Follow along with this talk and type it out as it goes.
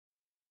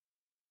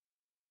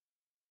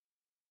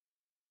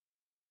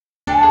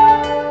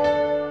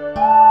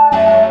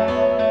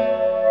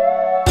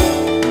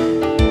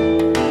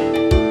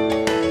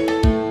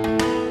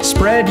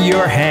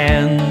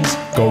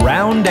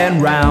round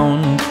and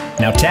round.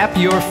 Now tap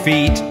your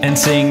feet and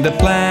sing the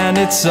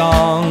planet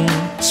song.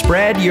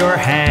 Spread your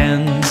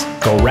hands,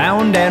 go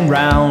round and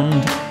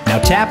round. Now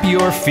tap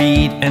your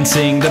feet and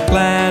sing the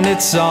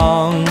planet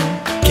song.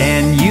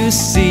 Can you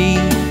see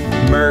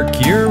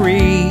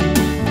Mercury?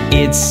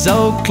 It's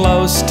so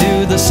close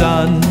to the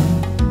sun.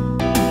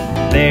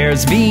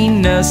 There's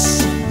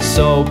Venus,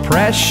 so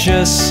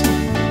precious,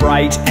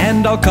 bright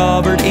and all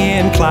covered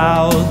in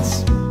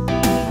clouds.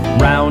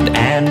 Round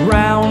and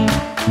round,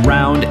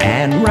 round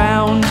and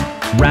round,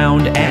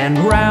 round and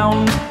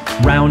round,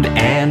 round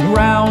and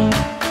round.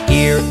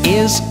 Here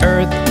is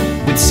Earth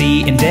with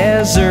sea and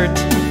desert,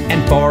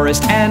 and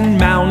forest and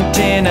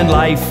mountain and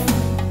life.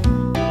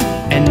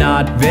 And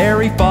not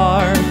very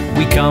far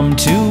we come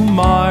to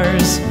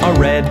Mars, a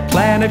red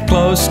planet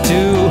close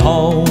to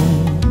home.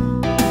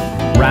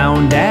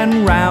 Round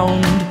and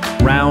round,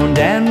 round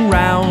and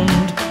round,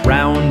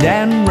 round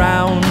and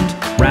round,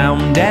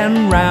 round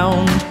and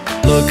round.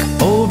 Look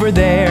over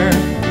there,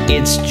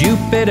 it's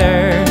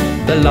Jupiter,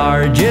 the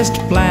largest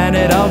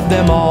planet of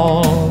them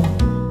all.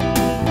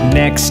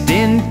 Next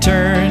in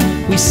turn,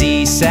 we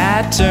see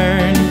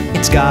Saturn.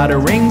 It's got a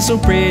ring so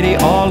pretty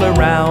all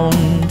around.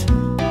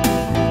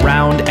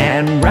 Round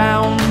and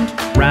round,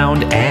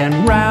 round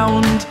and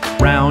round,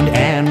 round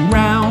and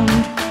round,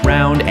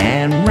 round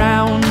and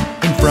round.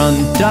 In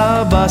front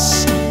of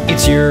us,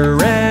 it's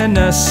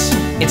Uranus.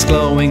 It's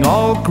glowing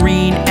all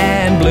green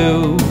and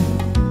blue.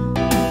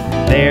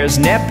 There's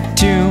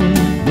Neptune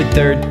with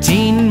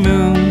 13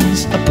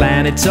 moons, a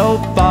planet so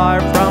far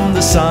from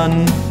the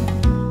sun.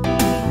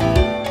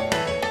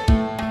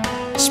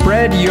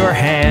 Spread your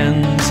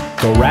hands,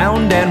 go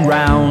round and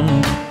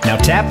round. Now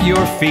tap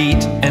your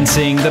feet and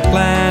sing the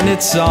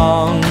planet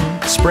song.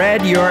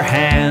 Spread your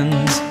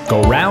hands,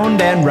 go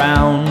round and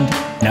round.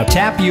 Now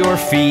tap your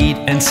feet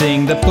and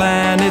sing the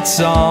planet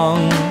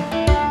song.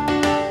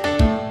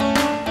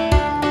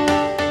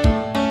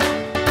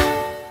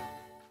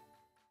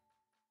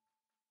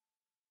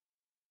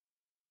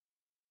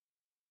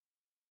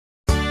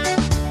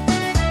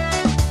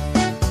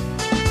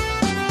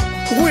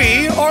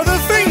 We are the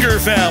Finger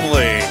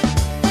family.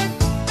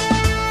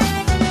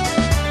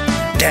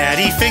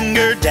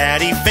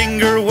 Daddy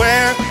Finger,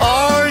 where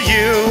are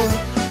you?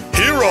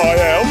 Here I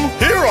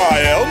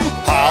am,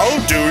 how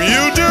do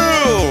you do?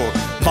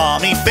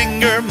 Mommy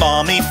Finger,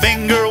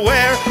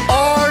 where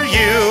are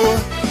you?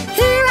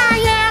 Here I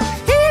am,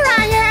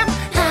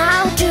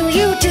 how do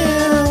you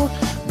do?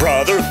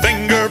 Brother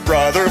Finger,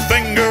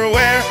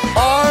 where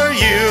are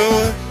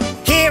you?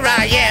 Here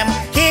I am,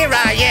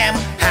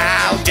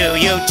 how do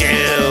you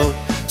do?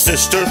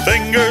 Sister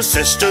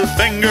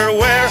Finger,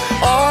 where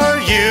are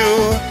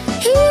you?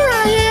 Here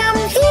I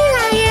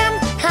am,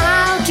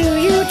 how do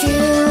you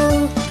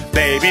do?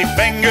 Baby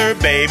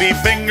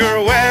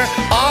Finger, where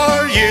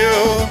are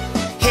you?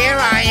 Here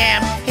I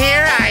am,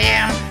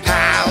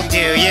 how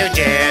do you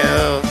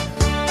do?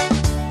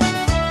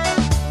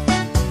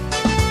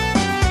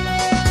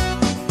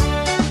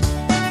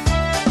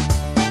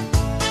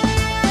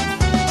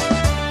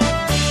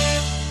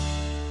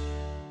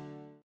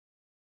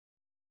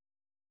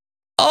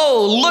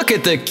 Oh, look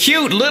at the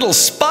cute little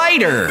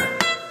spider!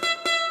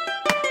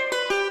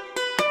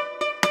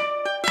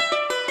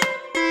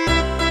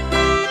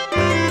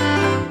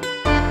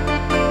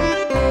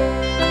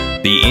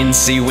 The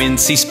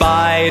incy-wincy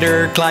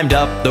spider climbed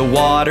up the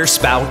water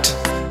spout.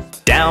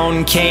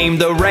 Down came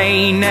the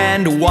rain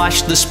and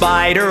washed the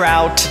spider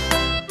out.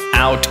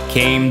 Out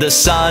came the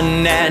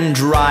sun and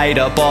dried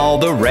up all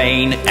the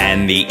rain.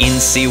 And the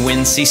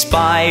incy-wincy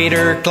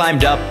spider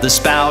climbed up the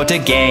spout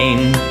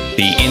again.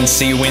 The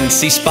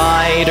incy-wincy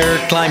spider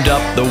climbed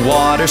up the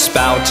water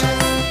spout.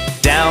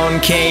 Down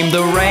came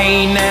the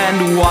rain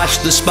and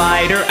washed the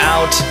spider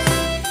out.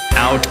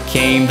 Out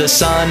came the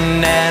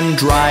sun and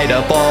dried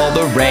up all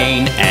the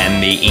rain.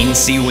 And the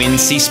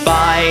incy-wincy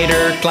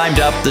spider climbed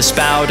up the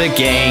spout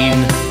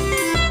again.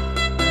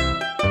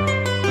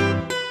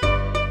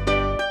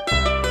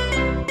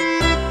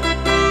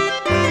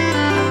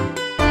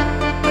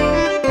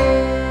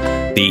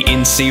 The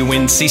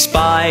incy-wincy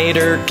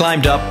spider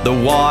climbed up the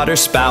water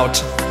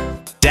spout.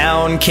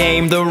 Down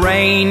came the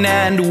rain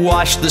and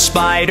washed the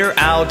spider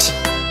out.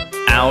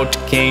 Out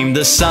came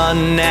the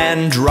sun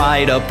and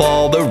dried up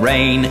all the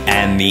rain.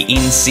 And the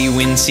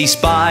incy-wincy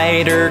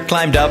spider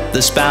climbed up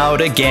the spout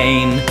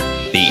again.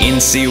 The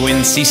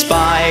incy-wincy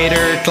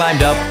spider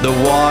climbed up the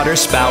water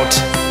spout.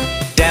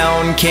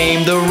 Down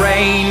came the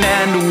rain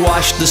and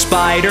washed the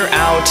spider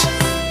out.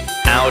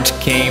 Out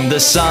came the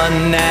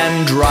sun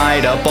and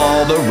dried up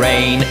all the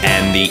rain.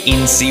 And the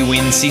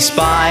incy-wincy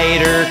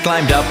spider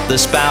climbed up the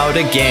spout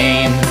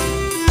again.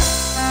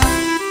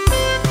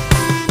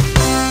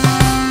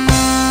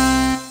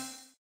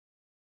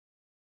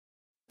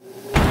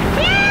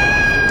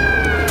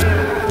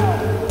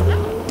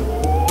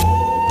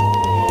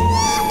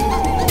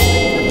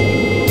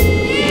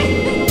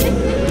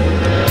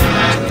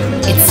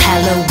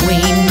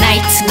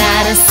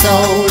 Not a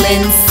soul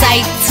in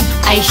sight.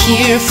 I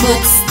hear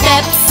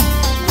footsteps.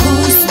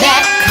 Who's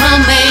that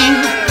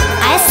coming?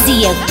 I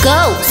see a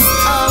ghost.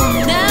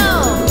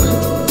 no!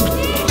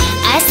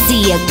 I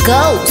see a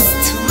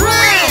ghost.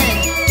 Run!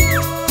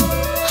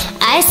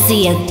 I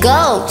see a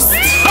ghost.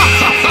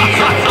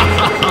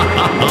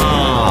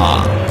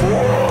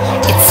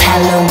 It's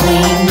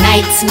Halloween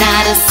night,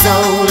 not a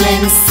soul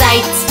in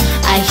sight.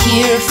 I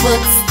hear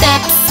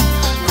footsteps.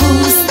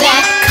 Who's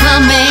that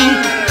coming?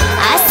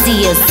 I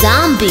see a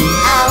zombie.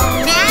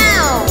 Oh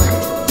no!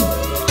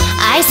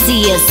 I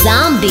see a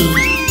zombie.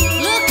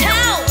 Look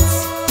out!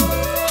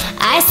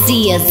 I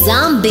see a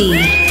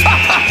zombie.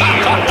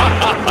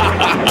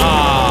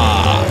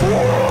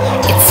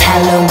 It's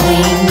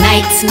Halloween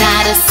night,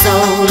 not a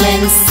soul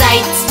in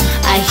sight.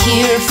 I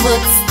hear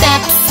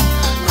footsteps.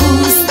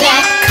 Who's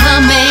that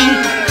coming?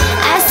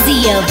 I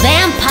see a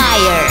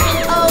vampire.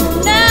 Oh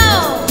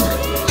no!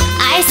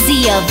 I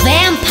see a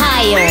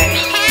vampire.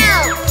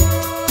 Help!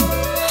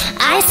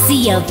 I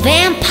see a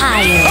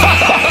vampire.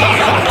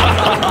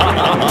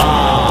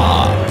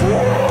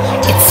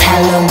 It's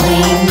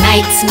Halloween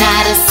night,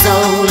 not a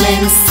soul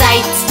in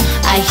sight.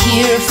 I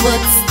hear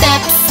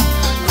footsteps.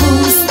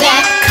 Who's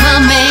that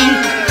coming?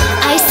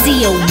 I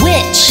see a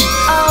witch.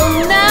 Oh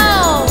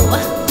no!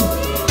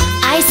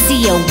 I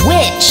see a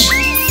witch.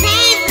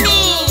 Save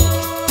me!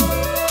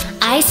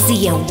 I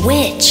see a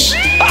witch.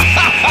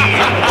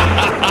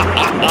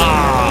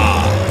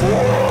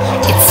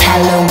 It's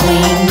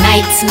Halloween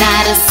night,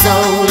 not a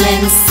soul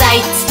in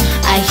sight.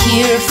 I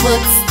hear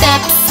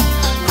footsteps.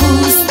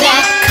 Who's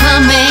that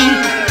coming?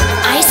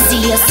 I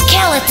see a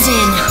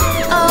skeleton.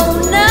 Oh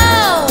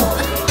no!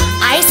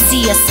 I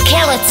see a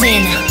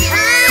skeleton.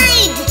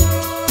 Hide!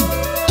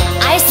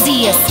 I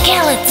see a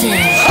skeleton.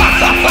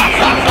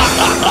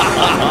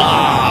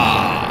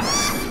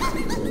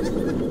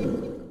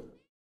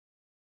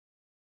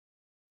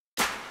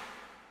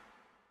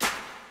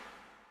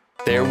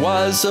 There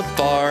was a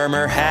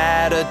farmer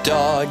had a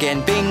dog,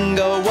 and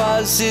Bingo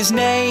was his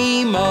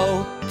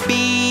name-o.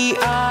 B-I-N-G-O,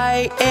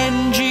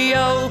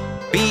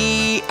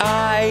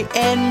 B-I-N-G-O,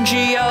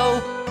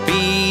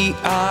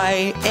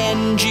 B-I-N-G-O,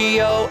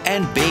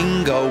 and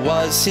Bingo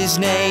was his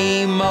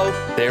name-o.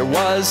 There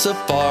was a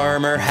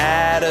farmer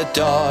had a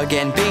dog,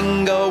 and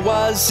Bingo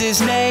was his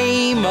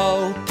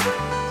name-o.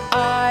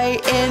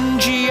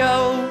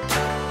 I-N-G-O,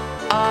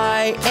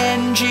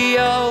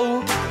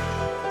 I-N-G-O,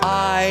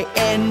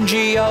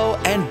 I-N-G-O,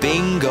 and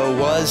Bingo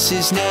was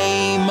his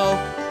name-o.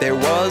 There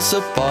was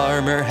a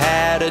farmer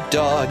had a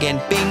dog,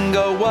 and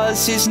Bingo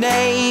was his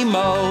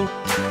name-o.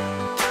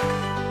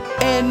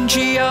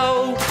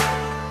 N-G-O,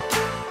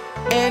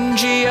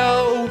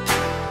 N-G-O,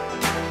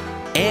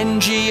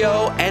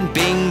 N-G-O, and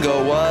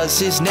Bingo was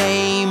his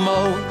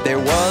name-o. There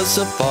was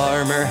a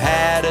farmer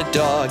had a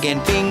dog,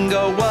 and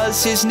Bingo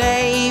was his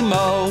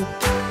name-o.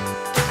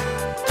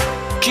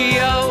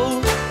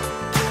 G-O,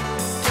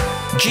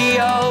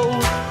 G-O,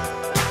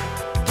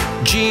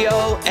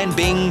 G-O, and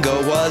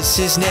Bingo was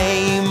his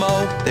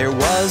name-o. There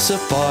was a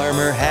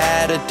farmer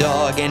had a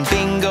dog, and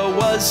Bingo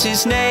was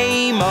his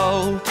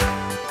name-o.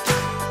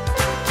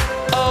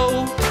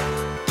 O,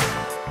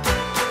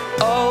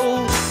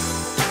 O,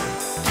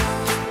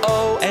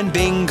 O, and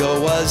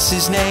Bingo was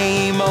his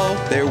name-o.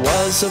 There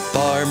was a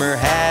farmer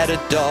had a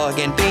dog,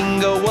 and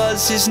Bingo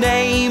was his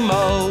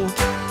name-o.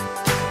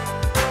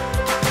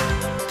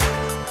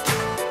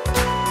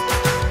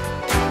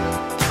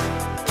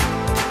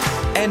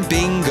 And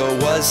Bingo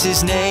was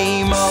his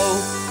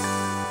name-o.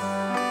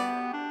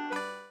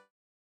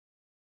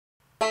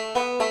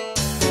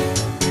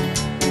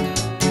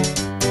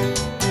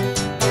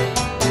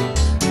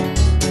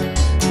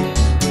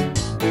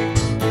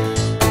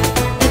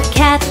 The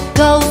cat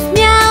goes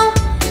meow,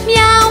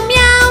 meow,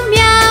 meow,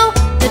 meow.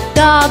 The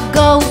dog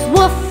goes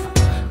woof,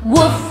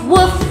 woof,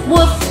 woof,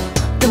 woof.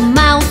 The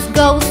mouse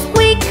goes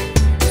squeak,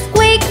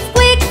 squeak,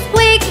 squeak,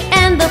 squeak.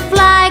 And the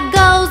fly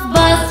goes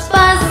buzz,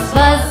 buzz,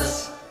 buzz.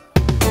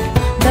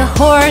 The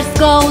horse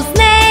goes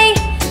neigh,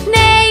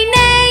 neigh,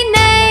 neigh,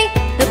 neigh.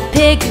 The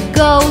pig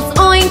goes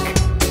oink,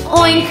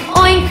 oink,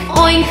 oink,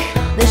 oink.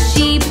 The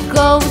sheep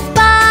goes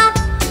baa,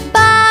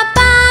 baa,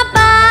 baa,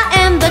 baa.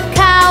 And the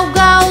cow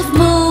goes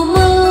moo,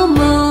 moo,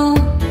 moo.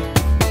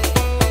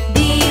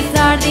 These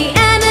are the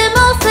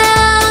animal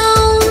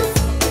sounds.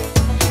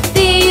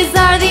 These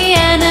are the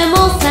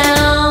animal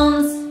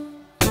sounds.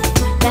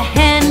 The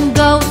hen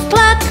goes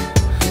cluck,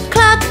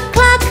 cluck,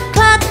 cluck,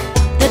 cluck.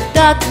 The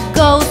duck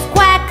goes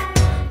quack,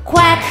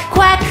 quack,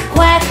 quack,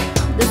 quack.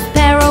 The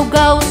sparrow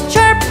goes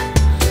chirp,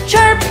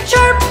 chirp,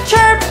 chirp,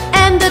 chirp.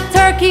 And the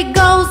turkey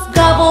goes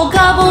gobble,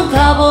 gobble,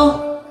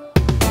 gobble.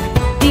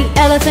 The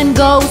elephant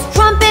goes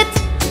trumpet,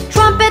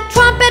 trumpet,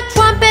 trumpet,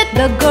 trumpet.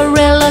 The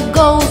gorilla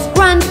goes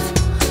grunt,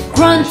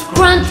 grunt,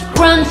 grunt,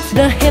 grunt.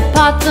 The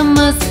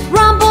hippopotamus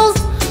rumbles,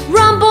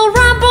 rumble,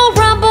 rumble,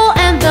 rumble.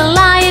 And the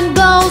lion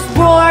goes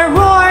roar,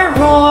 roar,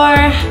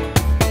 roar.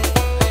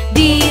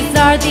 These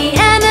are the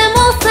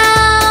animal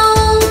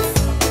sounds.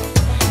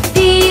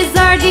 These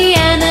are the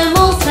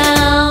animal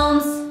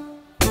sounds.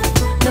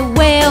 The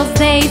whales,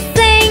 they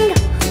sing,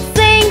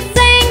 sing,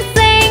 sing,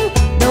 sing.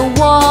 The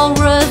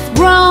walrus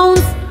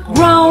groans,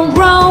 groan,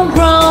 groan,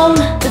 groan.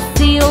 The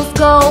seals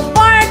go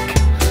bark,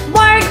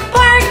 bark,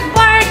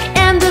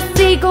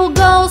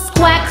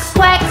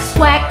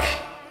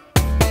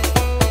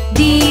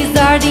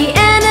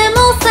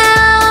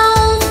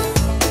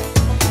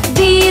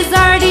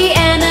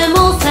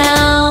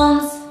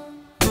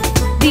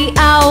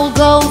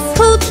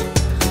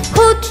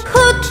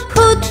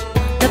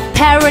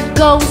 parrot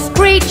goes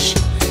screech,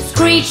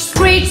 screech,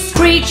 screech,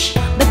 screech.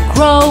 The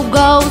crow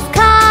goes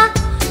caw,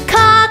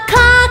 caw,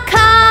 caw,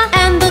 caw.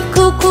 And the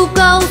cuckoo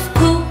goes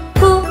coo,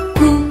 coo,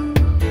 coo.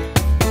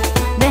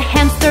 The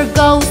hamster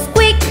goes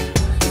squeak,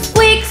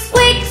 squeak,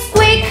 squeak,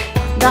 squeak.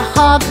 The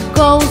hog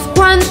goes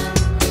grunt,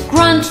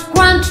 grunt,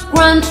 grunt,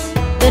 grunt.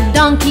 The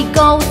donkey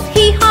goes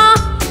hee-haw,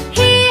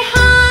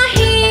 hee-haw,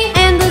 hee.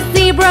 And the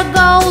zebra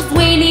goes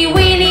whinny,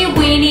 whinny,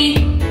 whinny.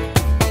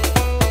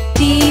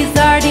 These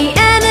are the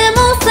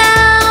animal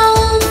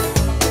sounds.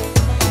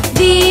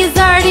 These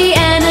are the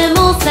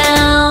animal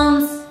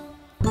sounds.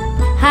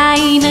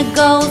 Hyena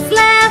goes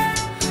laugh,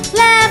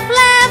 laugh,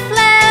 laugh,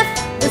 laugh.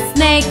 The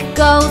snake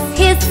goes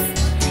hiss,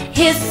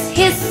 hiss,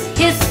 hiss,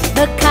 hiss.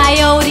 The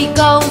coyote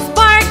goes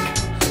bark,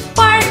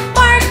 bark,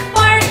 bark,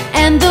 bark.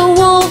 And the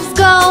wolves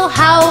go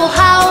howl,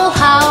 howl,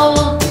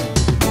 howl.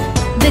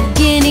 The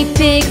guinea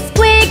pig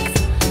squeaks,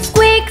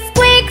 squeak,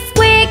 squeak,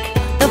 squeak.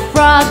 The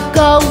frog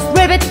goes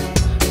ribbit,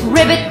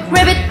 ribbit,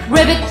 ribbit,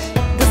 ribbit.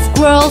 The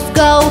squirrels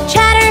go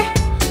chatter,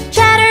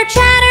 chatter,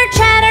 chatter,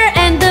 chatter.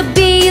 And the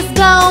bees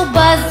go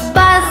buzz,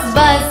 buzz,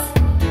 buzz.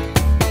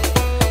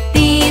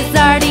 These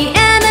are the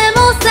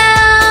animal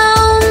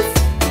sounds.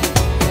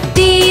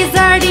 These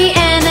are the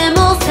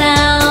animal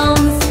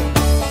sounds.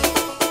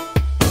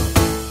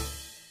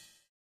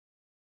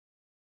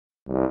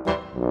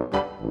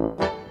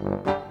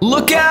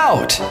 Look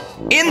out!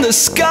 In the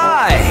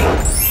sky!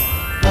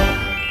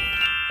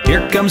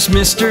 Here comes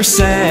Mr.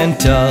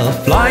 Santa,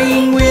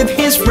 flying with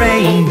his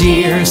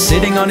reindeer,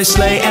 sitting on his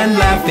sleigh and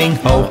laughing,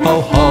 ho,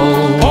 ho,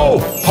 ho. Ho,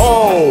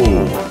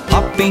 ho!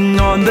 Hopping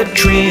on the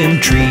trim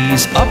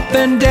trees, up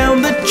and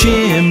down the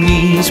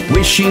chimneys,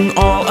 wishing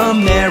all a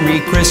Merry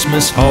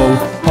Christmas, ho,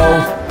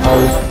 ho,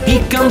 ho. He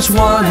comes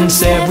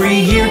once every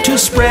year to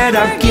spread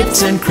out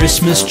gifts and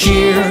Christmas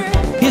cheer.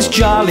 His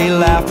jolly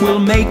laugh will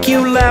make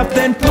you laugh,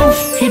 then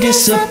poof, he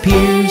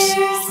disappears.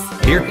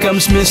 Here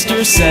comes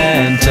Mr.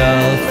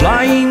 Santa,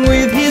 flying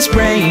with his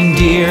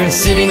reindeer,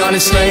 sitting on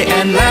his sleigh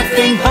and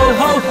laughing, ho,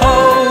 ho, ho.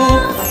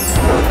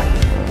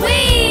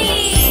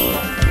 Whee!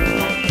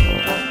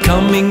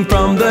 Coming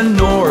from the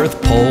North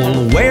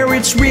Pole, where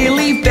it's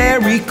really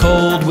very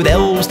cold, with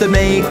elves that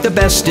make the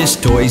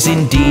bestest toys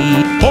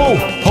indeed. Ho,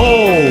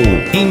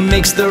 ho! He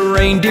makes the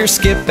reindeer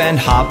skip and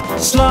hop,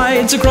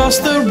 slides across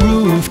the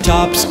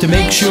rooftops to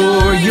make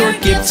sure your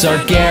gifts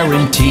are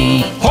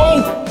guaranteed.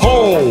 Ho,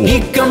 ho!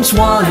 He comes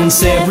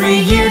once every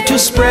year to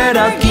spread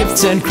out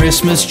gifts and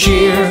Christmas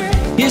cheer.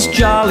 His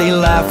jolly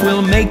laugh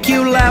will make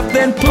you laugh,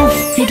 then poof,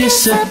 he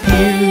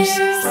disappears.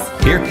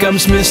 Here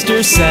comes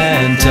Mr.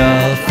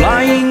 Santa,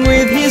 flying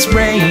with his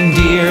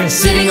reindeer,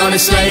 sitting on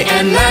his sleigh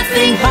and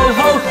laughing, ho,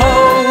 ho, ho.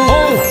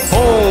 Ho,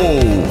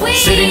 ho! Whee!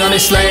 Sitting on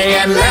his sleigh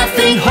and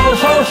laughing, ho,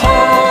 ho,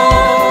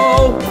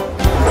 ho.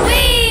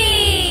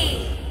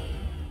 Whee!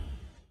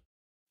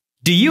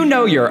 Do you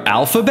know your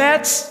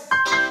alphabets?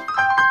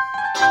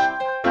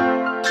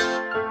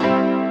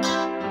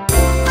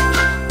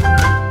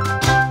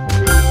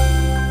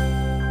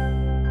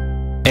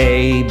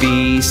 A,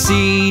 B,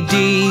 C,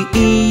 D,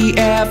 E,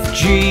 F,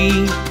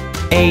 G,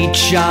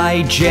 H,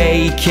 I,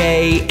 J,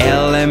 K,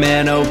 L, M,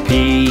 N, O,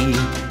 P,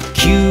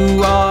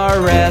 Q,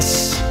 R,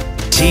 S,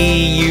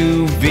 T,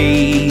 U,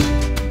 V,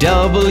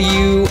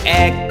 W,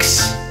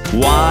 X,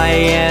 Y,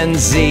 and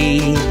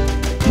Z.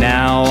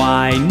 Now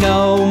I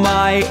know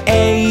my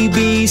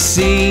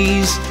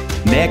ABCs.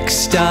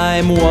 Next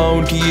time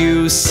won't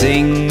you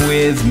sing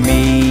with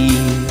me?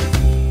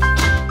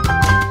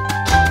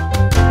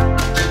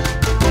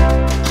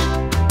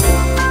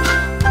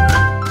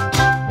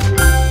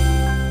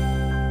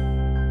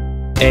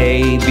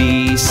 A,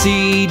 B,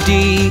 C,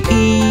 D,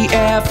 E,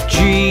 F,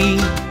 G,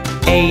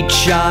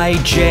 H, I,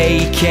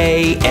 J,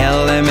 K,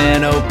 L, M,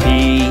 N, O,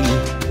 P,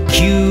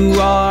 Q,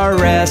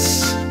 R,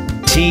 S,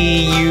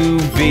 T, U,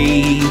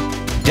 V,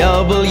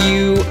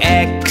 W,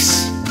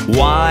 X,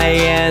 Y,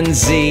 and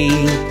Z.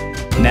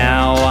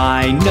 Now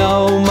I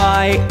know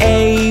my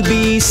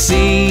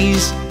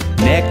ABCs.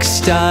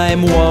 Next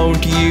time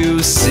won't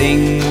you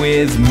sing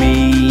with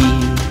me?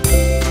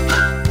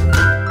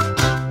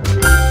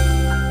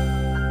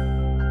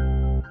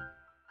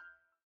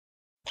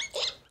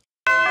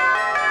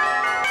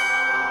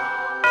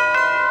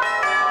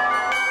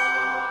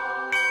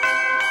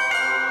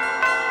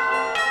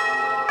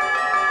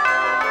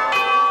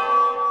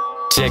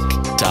 Tick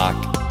tock,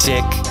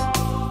 tick,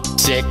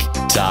 tick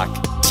tock,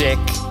 tick.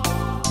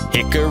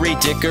 Hickory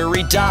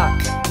dickory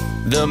dock,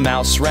 the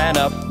mouse ran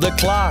up the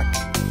clock.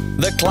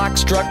 The clock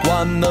struck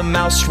one, the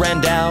mouse ran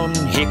down.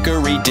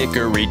 Hickory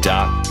dickory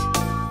dock,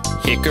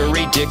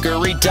 hickory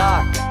dickory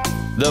dock,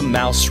 the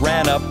mouse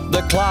ran up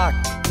the clock.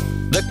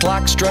 The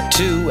clock struck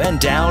two, and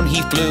down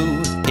he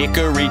flew.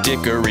 Hickory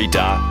dickory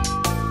dock,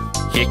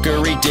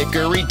 hickory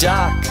dickory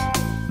dock,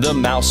 the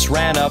mouse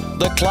ran up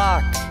the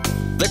clock.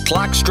 The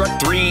clock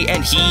struck three,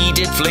 and he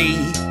did flee.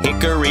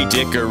 Hickory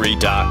dickory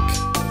dock.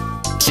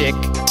 Tick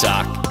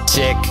tock,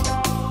 tick,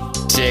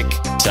 tick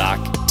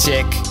tock,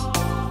 tick.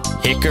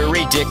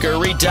 Hickory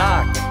dickory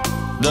dock,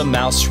 The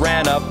mouse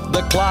ran up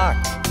the clock.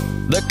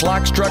 The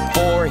clock struck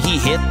 4, he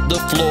hit the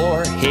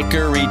floor.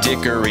 Hickory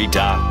dickory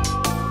dock.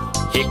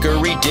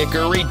 Hickory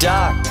dickory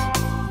dock.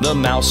 The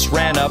mouse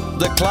ran up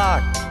the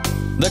clock.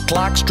 The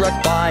clock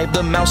struck 5,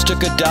 the mouse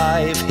took a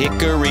dive.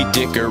 Hickory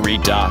dickory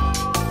dock.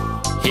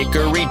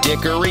 Hickory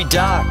dickory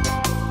dock.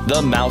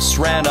 The mouse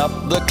ran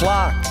up the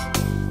clock.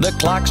 The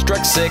clock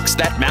struck 6,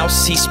 that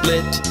mouse he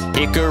split.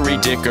 Hickory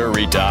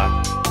dickory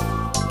dock.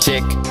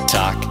 Tick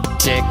tock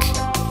tick.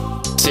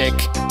 Tick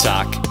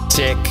tock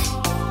tick.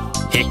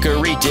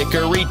 Hickory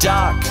dickory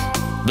dock.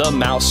 The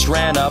mouse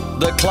ran up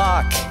the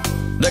clock.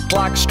 The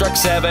clock struck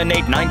 7,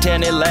 8, 9,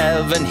 10,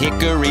 11.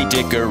 Hickory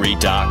dickory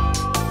dock.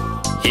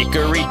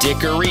 Hickory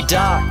dickory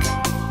dock.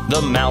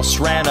 The mouse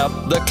ran up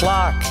the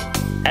clock.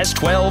 As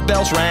 12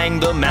 bells rang,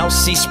 the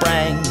mouse he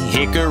sprang.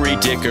 Hickory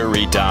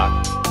dickory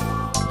dock.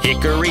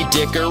 Hickory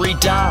dickory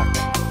dock.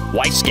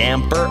 Why,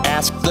 scamper,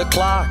 asked the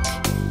clock.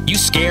 You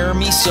scare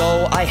me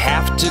so I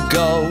have to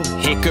go.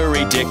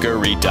 Hickory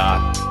dickory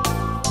dock.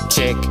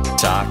 Tick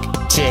tock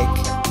tick.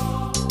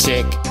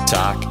 Tick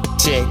tock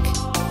tick.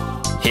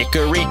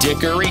 Hickory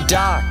dickory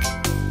dock.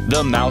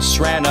 The mouse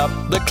ran up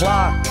the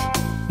clock.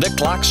 The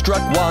clock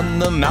struck 1,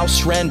 the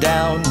mouse ran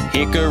down.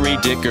 Hickory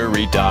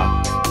dickory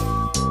dock.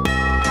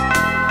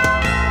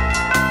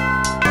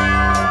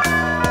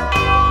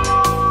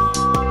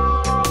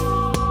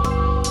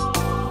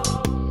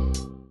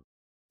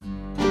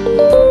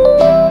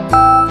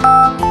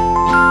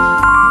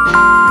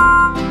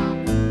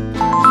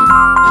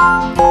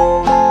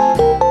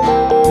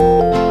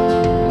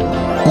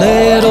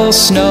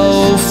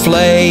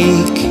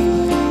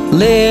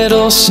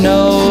 Little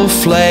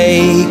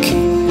snowflake,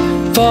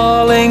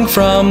 falling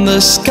from the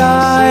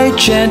sky,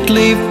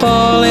 gently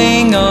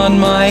falling on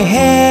my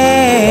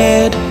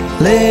head.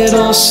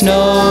 Little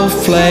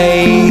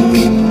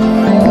snowflake.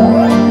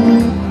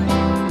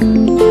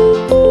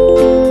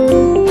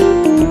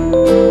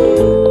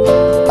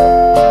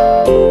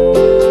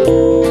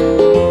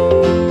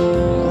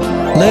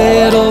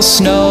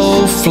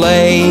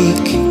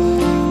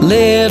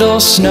 Little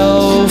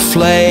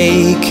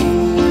snowflake,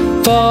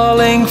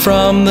 falling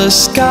from the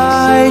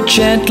sky,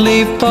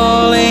 gently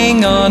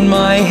falling on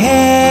my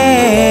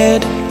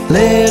head.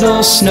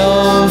 Little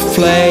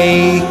snowflake.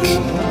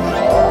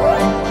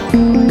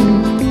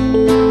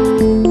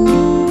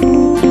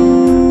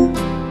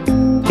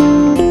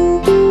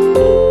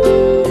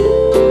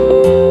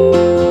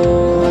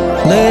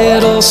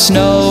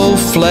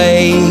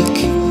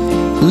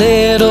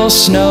 Little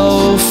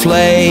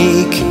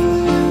snowflake,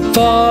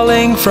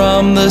 falling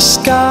from the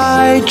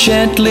sky,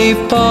 gently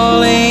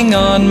falling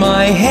on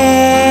my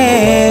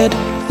head.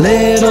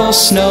 Little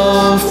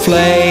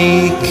snowflake.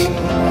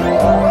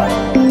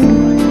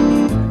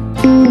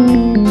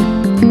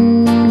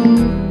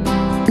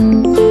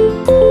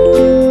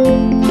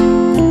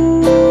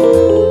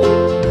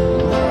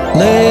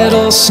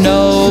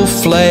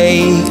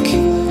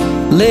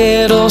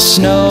 Little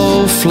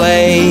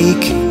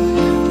snowflake,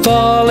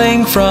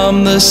 falling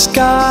from the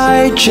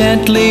sky,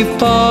 gently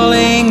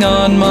falling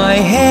on my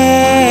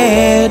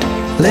head.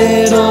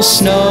 Little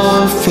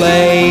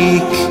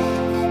snowflake.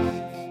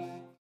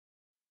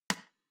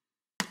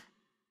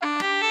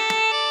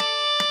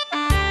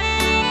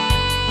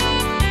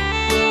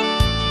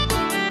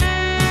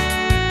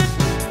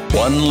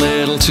 One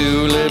little,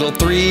 two little,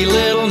 three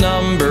little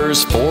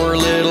numbers, 4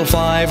 little,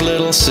 5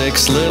 little,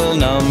 6 little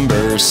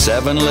numbers,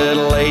 7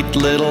 little, 8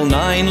 little,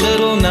 9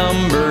 little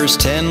numbers,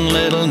 10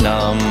 little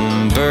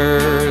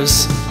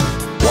numbers.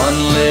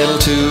 1 little,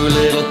 2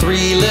 little,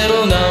 3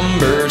 little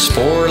numbers,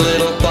 4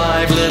 little,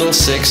 5 little,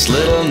 6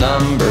 little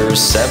numbers,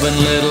 7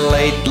 little,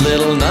 8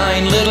 little,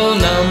 9 little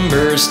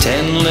numbers,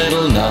 10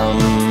 little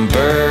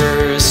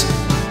numbers.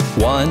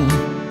 1,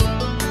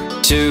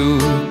 2,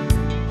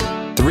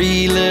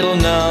 3 little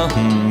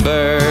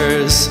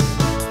numbers,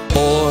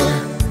 4,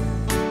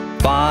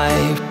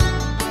 5,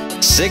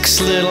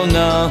 6 little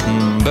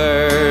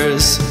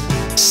numbers,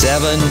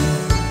 7,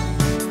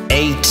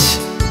 8,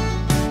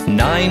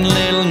 9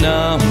 little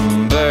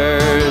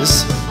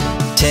numbers,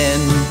 10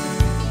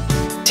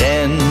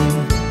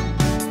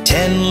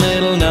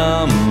 little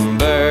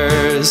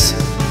numbers.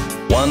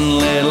 1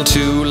 little,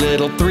 2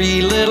 little,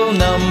 3 little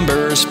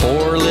numbers,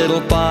 4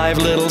 little, 5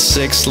 little,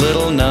 6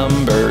 little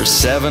numbers,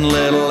 7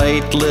 little,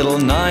 8 little,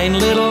 9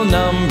 little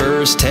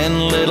numbers,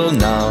 10 little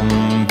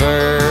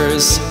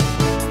numbers.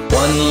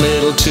 1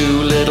 little,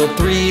 2 little,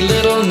 3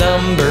 little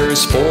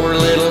numbers, 4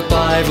 little,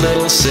 5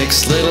 little,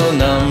 6 little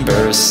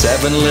numbers,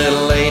 7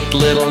 little, 8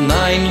 little,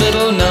 9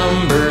 little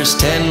numbers,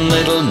 10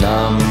 little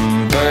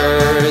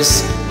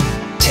numbers.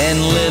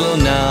 10 little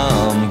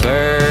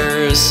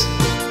numbers.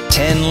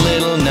 10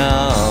 little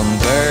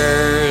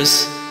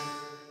numbers.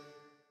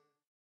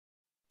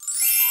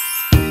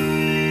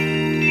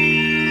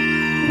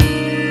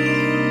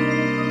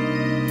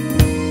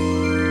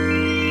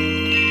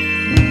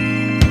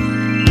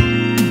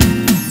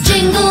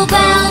 Jingle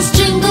bells,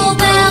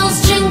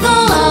 jingle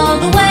all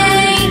the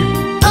way.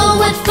 Oh,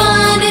 what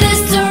fun it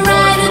is to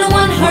ride in a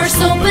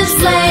one-horse open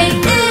sleigh.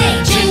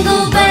 Hey!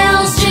 Jingle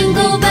bells,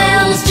 jingle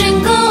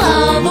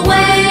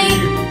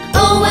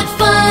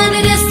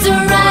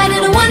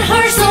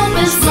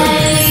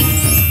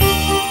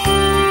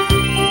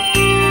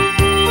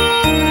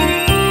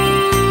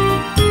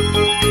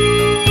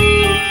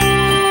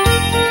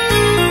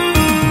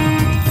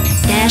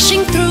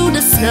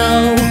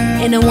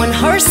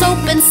one-horse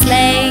open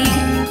sleigh.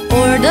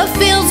 O'er the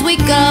fields we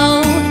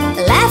go,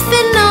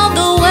 laughing all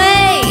the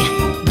way.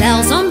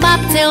 Bells on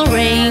bobtail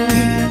ring,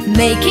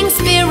 making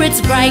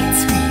spirits bright.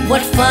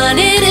 What fun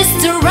it is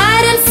to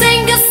ride and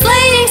sing a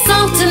sleighing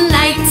song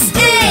tonight.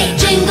 Hey!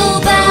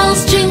 Jingle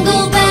bells,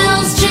 jingle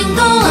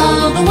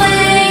all the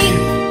way.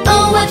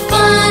 Oh, what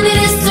fun it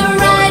is to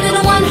ride in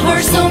a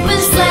one-horse open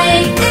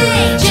sleigh.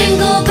 Hey!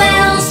 Jingle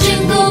bells,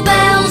 jingle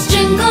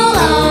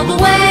all the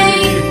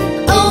way.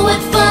 Oh,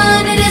 what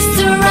fun it is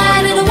to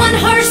ride in a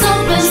one-horse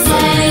open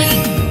sleigh.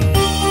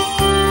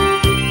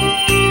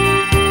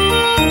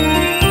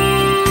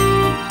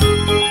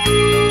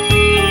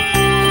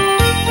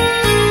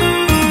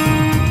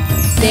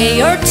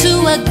 Day or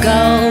two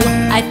ago,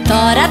 I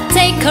thought I'd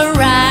take a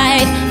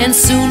ride, and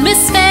soon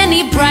Miss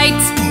Fanny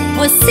Bright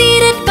was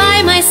seated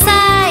by my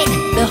side.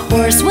 The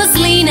horse was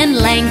lean and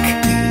lank,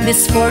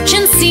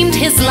 misfortune seemed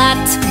his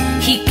lot.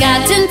 He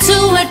got into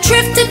a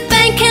drifted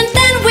bank and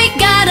then we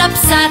got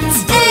upset.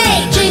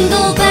 Hey!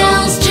 Jingle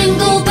bells,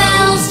 jingle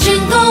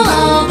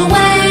all the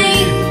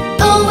way.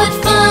 Oh, what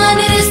fun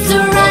it is to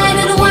ride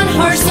in a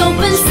one-horse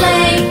open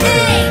sleigh.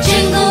 Hey!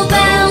 Jingle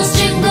bells,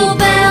 jingle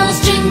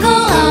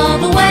all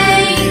the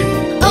way.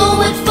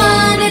 Oh, what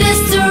fun it is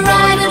to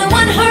ride in a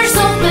one-horse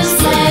open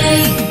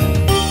sleigh.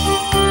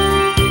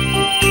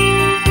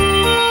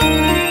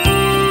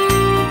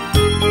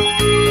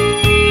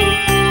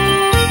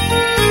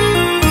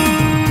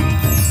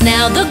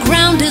 Now the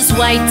ground is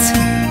white,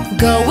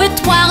 go it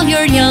while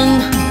you're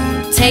young.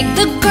 Take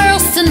the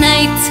girls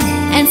tonight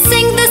and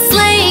sing the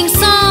sleighing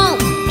song.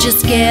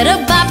 Just get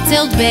a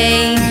bobtailed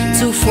bay,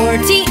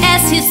 240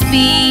 as his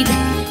speed.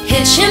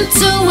 Hitch him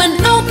to an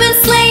open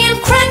sleigh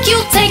and crack,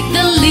 you'll take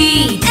the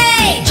lead.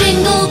 Hey!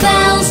 Jingle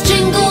bells,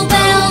 jingle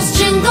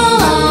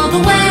all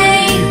the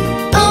way.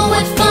 Oh,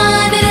 what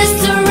fun it is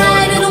to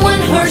ride in a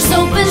one-horse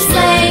open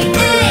sleigh.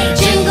 Hey!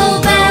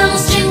 Jingle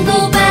bells,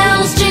 jingle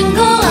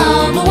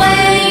all the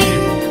way.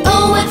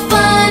 Oh, what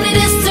fun it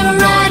is to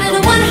ride in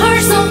a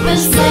one-horse open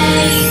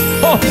sleigh.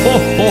 Ho, ho,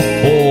 ho,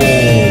 ho!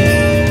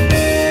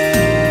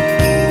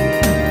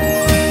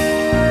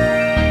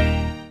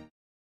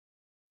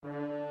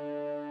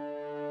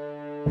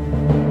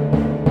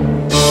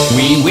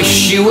 We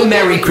wish you a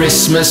Merry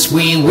Christmas,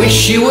 we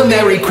wish you a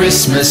Merry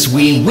Christmas,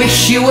 we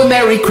wish you a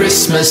Merry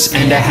Christmas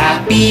and a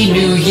Happy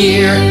New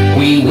Year.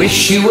 We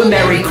wish you a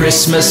Merry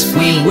Christmas,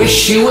 we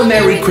wish you a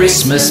Merry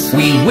Christmas,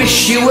 we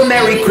wish you a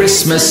Merry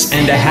Christmas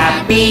and a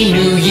Happy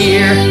New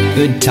Year.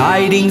 Good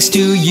tidings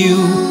to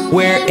you,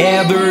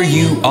 wherever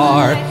you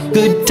are.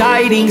 Good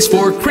tidings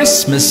for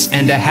Christmas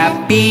and a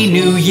Happy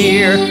New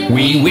Year.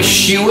 We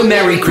wish you a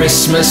Merry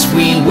Christmas,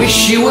 we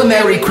wish you a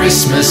Merry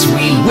Christmas,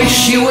 we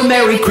wish you a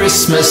Merry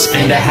Christmas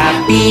and a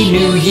Happy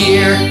New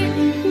Year.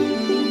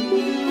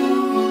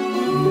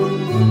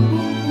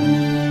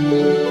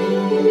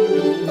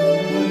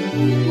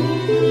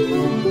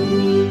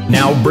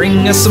 Now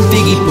bring us some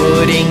figgy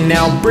pudding,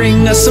 now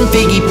bring us some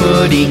figgy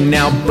pudding,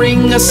 now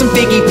bring us some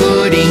figgy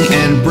pudding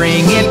and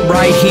bring it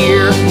right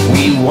here.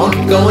 We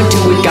won't go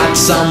until we got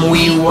some,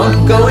 we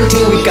won't go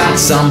until we got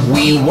some,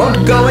 we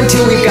won't go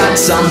until we got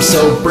some,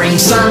 so bring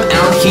some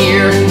out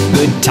here.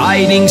 Good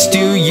tidings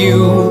to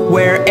you,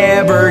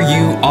 wherever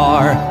you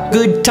are.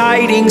 Good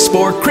tidings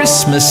for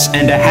Christmas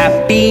and a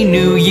Happy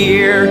New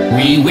Year.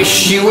 We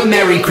wish you a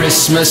Merry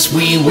Christmas,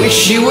 we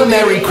wish you a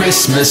Merry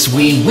Christmas,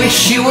 we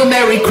wish you a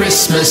Merry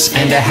Christmas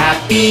and a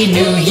Happy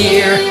New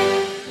Year.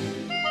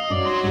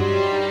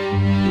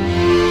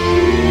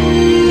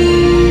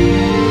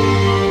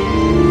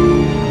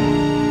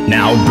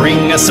 Now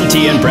bring us some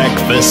tea and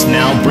breakfast,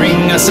 now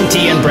bring us some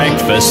tea and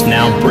breakfast,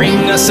 now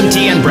bring us some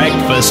tea and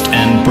breakfast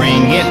and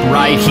bring it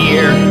right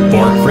here.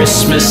 For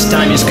Christmas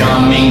time is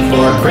coming,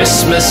 for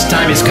Christmas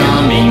time is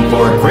coming,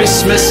 for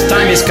Christmas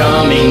time is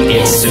coming,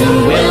 it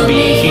soon will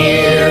be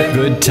here.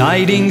 Good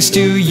tidings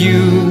to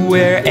you,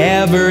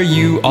 wherever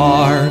you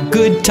are.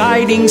 Good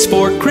tidings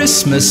for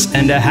Christmas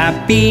and a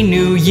Happy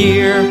New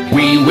Year.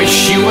 We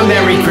wish you a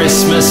Merry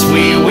Christmas,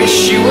 we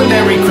wish you a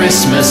Merry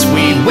Christmas,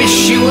 we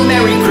wish you a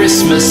Merry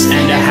Christmas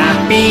and a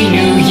Happy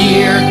New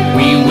Year.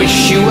 We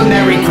wish you a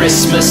Merry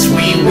Christmas,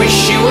 we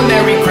wish you a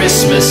Merry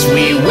Christmas,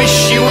 we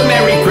wish you a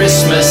Merry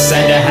Christmas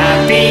and a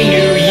Happy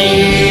New Year.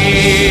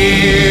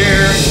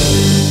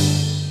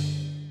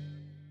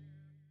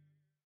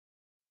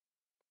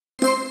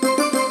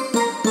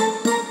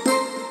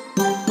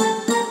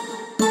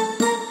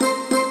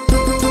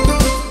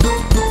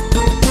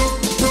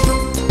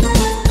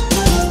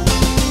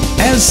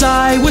 As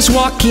I was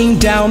walking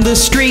down the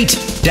street,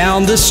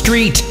 down the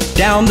street,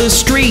 down the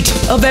street,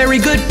 a very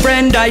good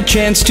friend I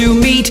chanced to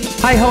meet.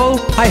 Hi-ho,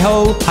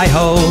 hi-ho,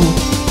 hi-ho.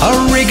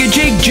 A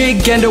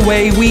rig-a-jig-jig and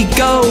away we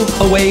go,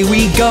 away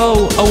we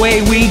go,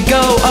 away we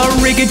go.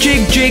 A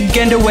rig-a-jig-jig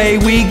and away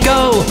we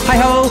go.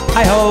 Hi-ho,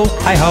 hi-ho,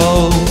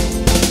 hi-ho.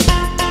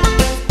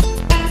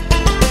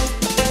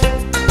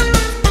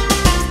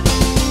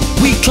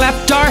 We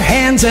clapped our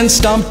hands and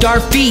stomped our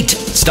feet,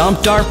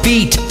 stomped our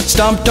feet,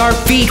 stomped our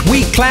feet.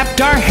 We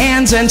clapped our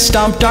hands and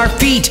stomped our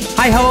feet.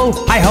 Hi-ho,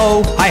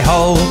 hi-ho,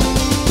 hi-ho.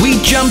 We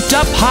jumped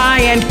up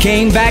high and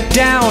came back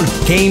down,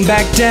 came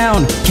back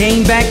down,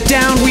 came back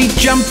down. We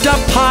jumped up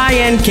high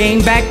and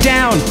came back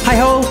down.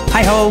 Hi-ho,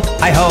 hi-ho,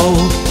 hi-ho.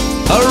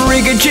 A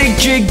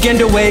rig-a-jig-jig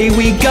and away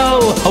we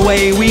go,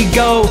 away we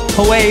go,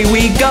 away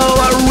we go.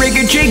 A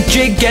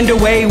rig-a-jig-jig and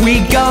away we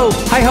go.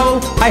 Hi-ho,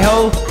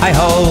 hi-ho,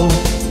 hi-ho.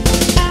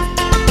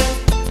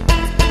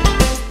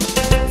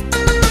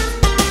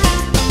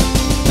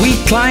 We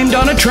climbed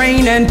on a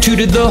train and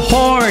tooted the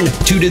horn,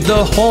 tooted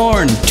the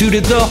horn,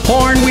 tooted the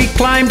horn. We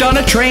climbed on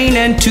a train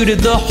and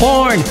tooted the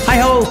horn.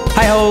 Hi-ho,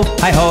 hi-ho,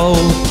 hi-ho.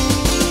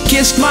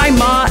 Kissed my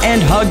ma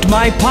and hugged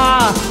my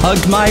pa,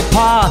 hugged my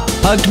pa,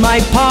 hugged my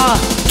pa.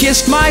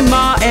 Kissed my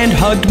ma and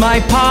hugged my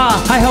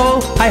pa. Hi-ho,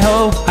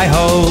 hi-ho,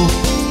 hi-ho.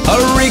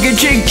 A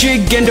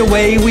rig-a-jig-jig and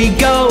away we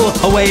go,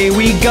 away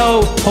we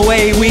go,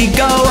 away we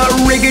go.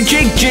 A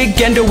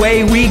rig-a-jig-jig and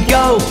away we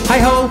go.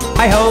 Hi-ho,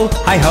 hi-ho,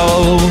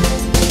 hi-ho.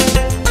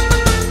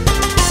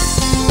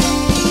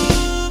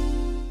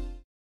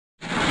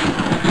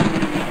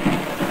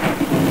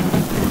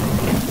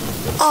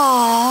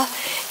 Aw,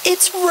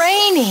 it's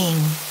raining.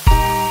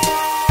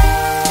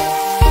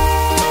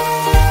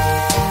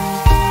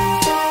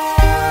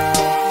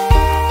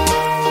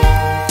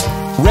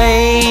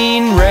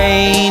 Rain,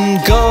 rain,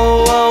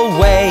 go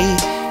away.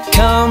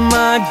 Come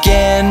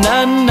again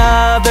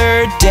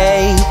another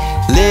day.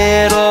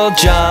 Little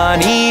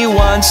Johnny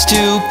wants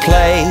to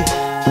play.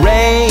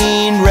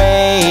 Rain,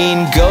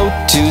 rain, go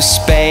to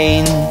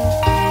Spain.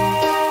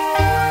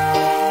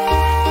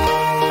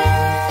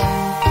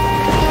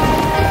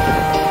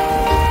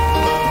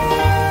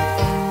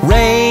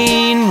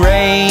 Rain,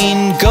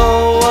 rain,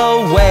 go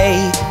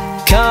away.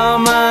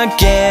 Come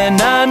again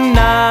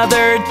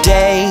another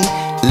day.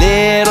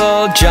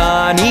 Little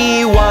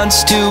Johnny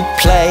wants to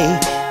play.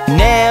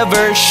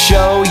 Never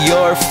show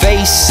your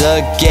face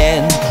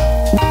again.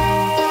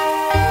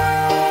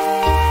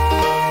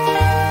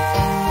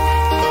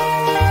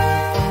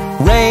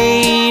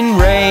 Rain,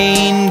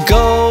 rain,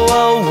 go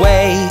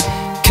away.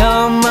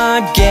 Come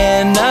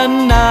again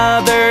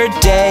another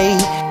day.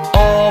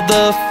 All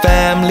the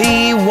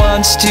family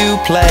wants to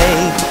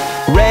play.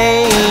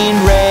 Rain,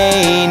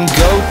 rain,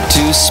 go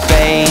to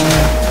Spain.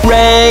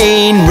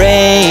 Rain,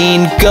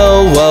 rain,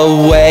 go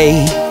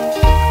away.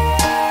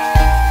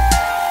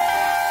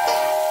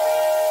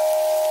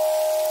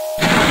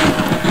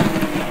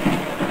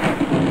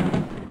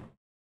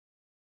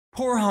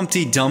 Poor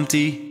Humpty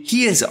Dumpty,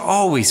 he is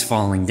always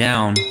falling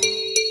down.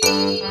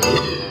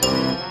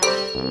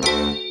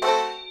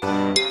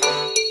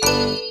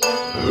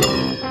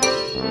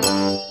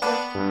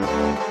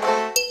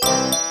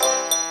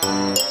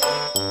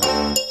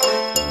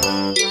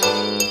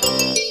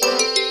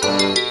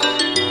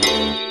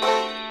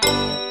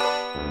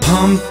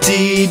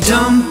 Humpty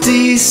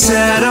Dumpty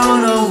sat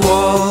on a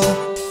wall.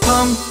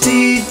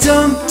 Humpty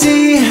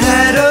Dumpty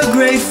had a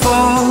great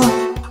fall.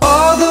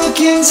 All the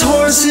king's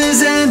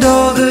horses and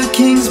all the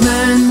king's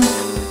men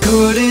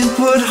couldn't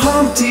put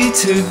Humpty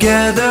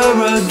together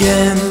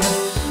again.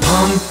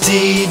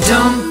 Humpty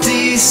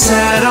Dumpty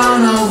sat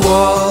on a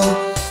wall.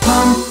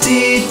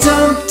 Humpty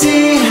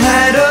Dumpty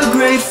had a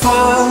great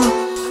fall.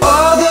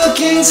 All the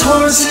king's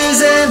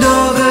horses and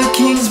all the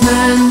king's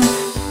men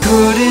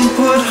couldn't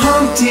put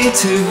Humpty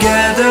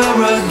together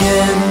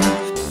again.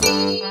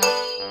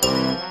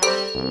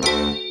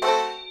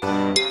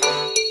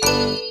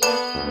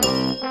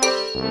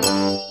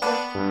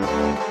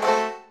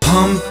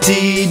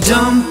 Humpty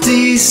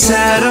Dumpty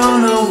sat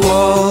on a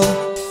wall.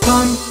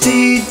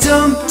 Humpty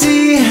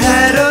Dumpty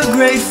had a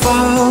great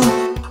fall.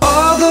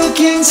 All the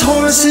king's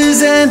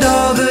horses and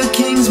all the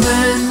king's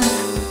men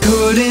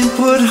couldn't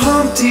put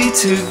Humpty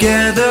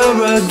together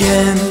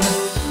again.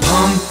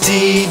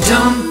 Humpty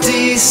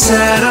Dumpty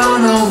sat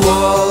on a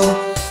wall.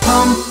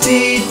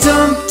 Humpty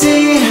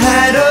Dumpty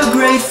had a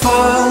great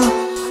fall.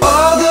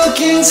 All the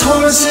king's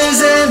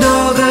horses and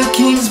all the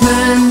king's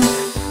men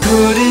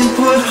couldn't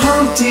put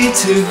Humpty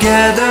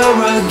together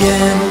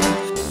again.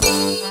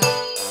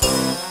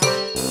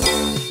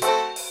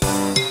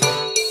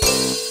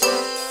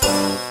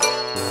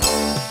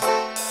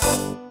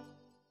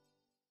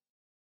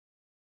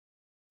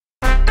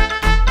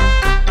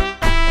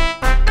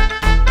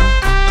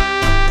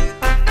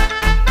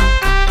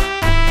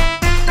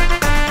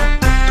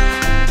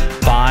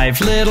 Five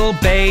little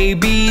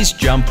babies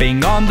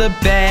jumping on the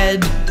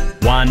bed.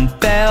 One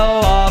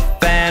fell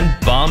off and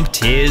bumped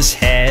his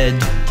head.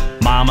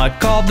 Mama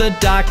called the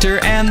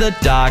doctor and the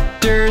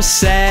doctor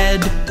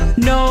said,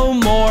 no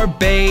more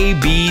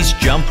babies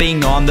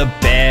jumping on the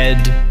bed.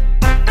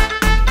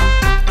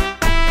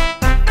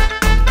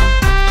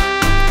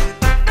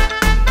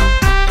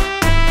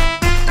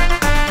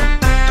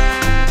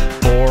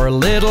 Four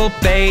little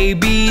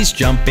babies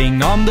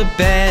jumping on the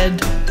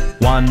bed.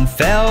 One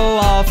fell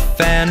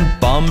off and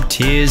bumped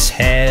his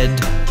head.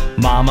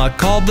 Mama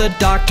called the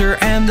doctor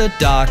and the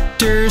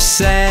doctor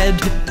said,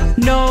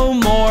 no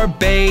more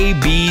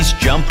babies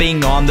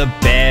jumping on the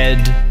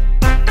bed.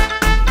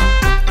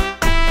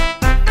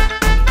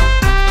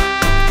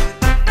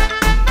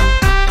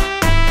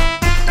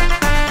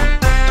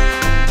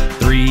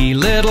 Three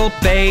little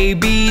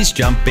babies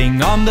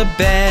jumping on the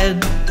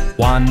bed.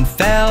 One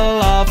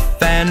fell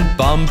off and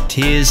bumped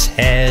his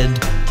head.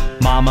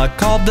 Mama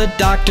called the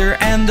doctor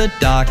and the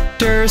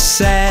doctor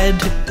said,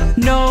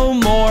 "No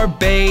more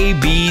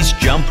babies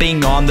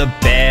jumping on the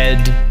bed."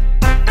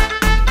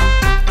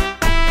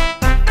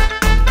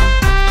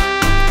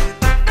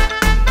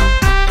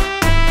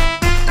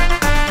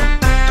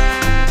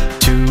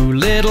 Two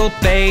little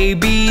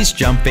babies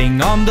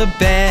jumping on the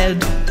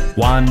bed.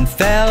 One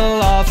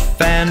fell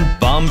off and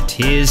bumped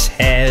his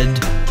head.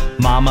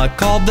 Mama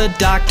called the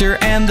doctor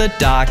and the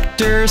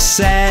doctor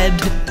said,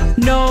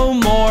 "No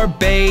more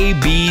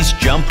babies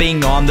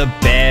jumping on the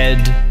bed."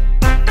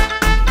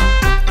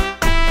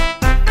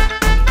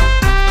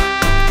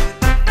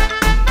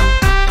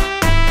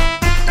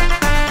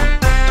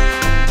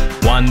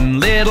 One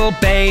little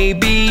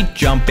baby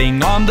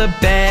jumping on the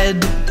bed.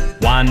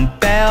 One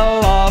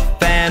fell off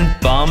and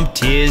bumped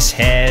his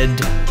head.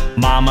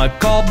 Mama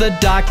called the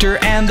doctor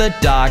and the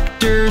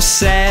doctor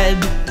said,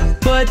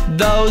 "Put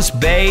those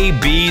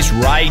babies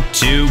right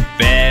to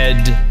bed."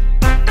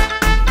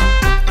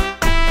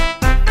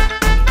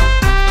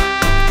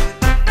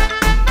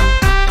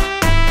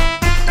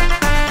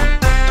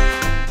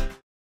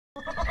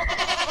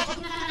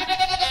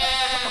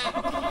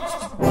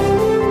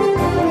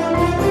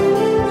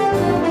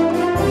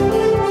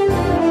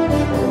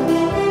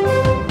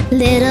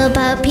 Little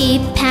Bo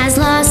Peep has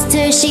lost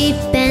her sheep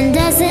and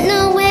doesn't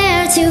know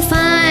where to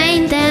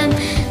find them.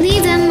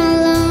 Leave them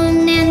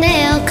alone and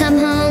they'll come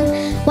home,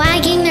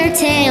 wagging their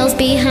tails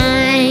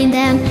behind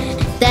them.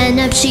 Then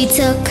up she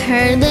took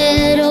her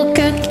little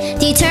crook,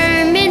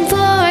 determined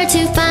for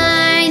to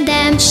find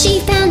them.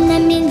 She found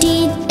them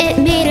indeed, it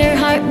made her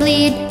heart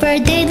bleed, for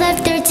they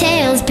left their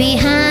tails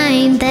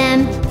behind them.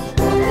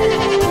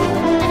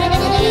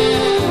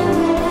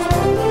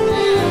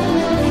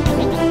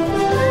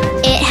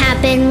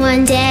 Happened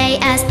one day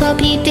as Bo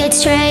Peep did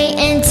stray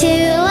into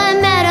a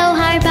meadow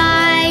hard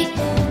by.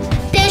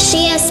 There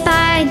she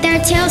espied their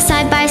tails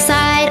side by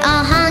side,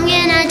 all hung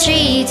in a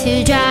tree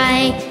to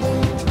dry.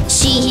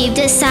 She heaved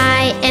a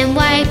sigh and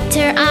wiped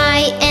her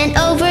eye, and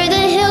over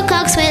the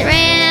hillocks went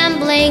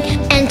rambling,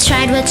 and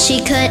tried what she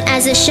could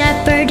as a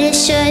shepherdess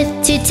should,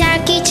 to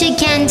tack each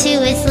again to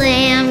its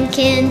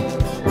lambkin.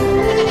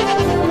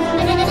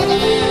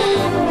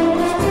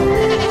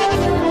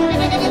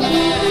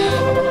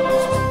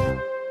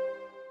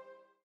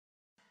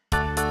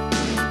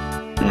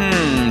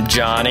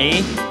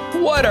 Johnny,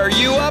 what are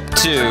you up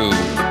to?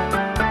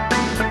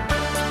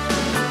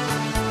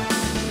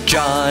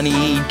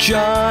 Johnny,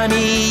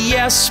 Johnny,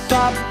 yes,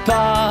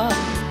 Papa.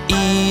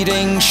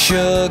 Eating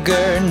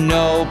sugar,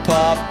 no,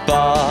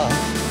 Papa.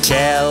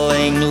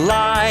 Telling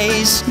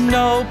lies,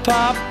 no,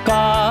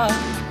 Papa.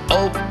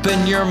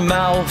 Open your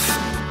mouth,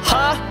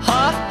 ha,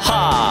 ha,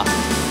 ha.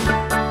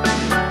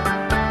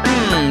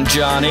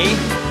 Johnny,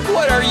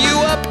 what are you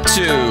up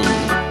to?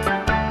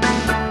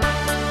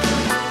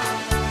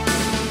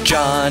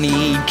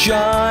 Johnny,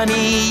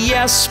 Johnny,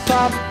 yes,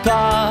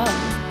 Papa.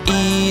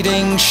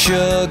 Eating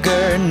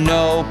sugar,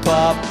 no,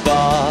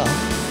 Papa.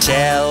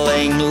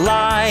 Telling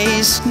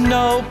lies,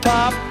 no,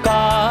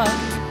 Papa.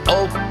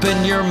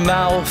 Open your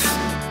mouth,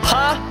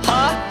 ha,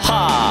 ha,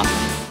 ha.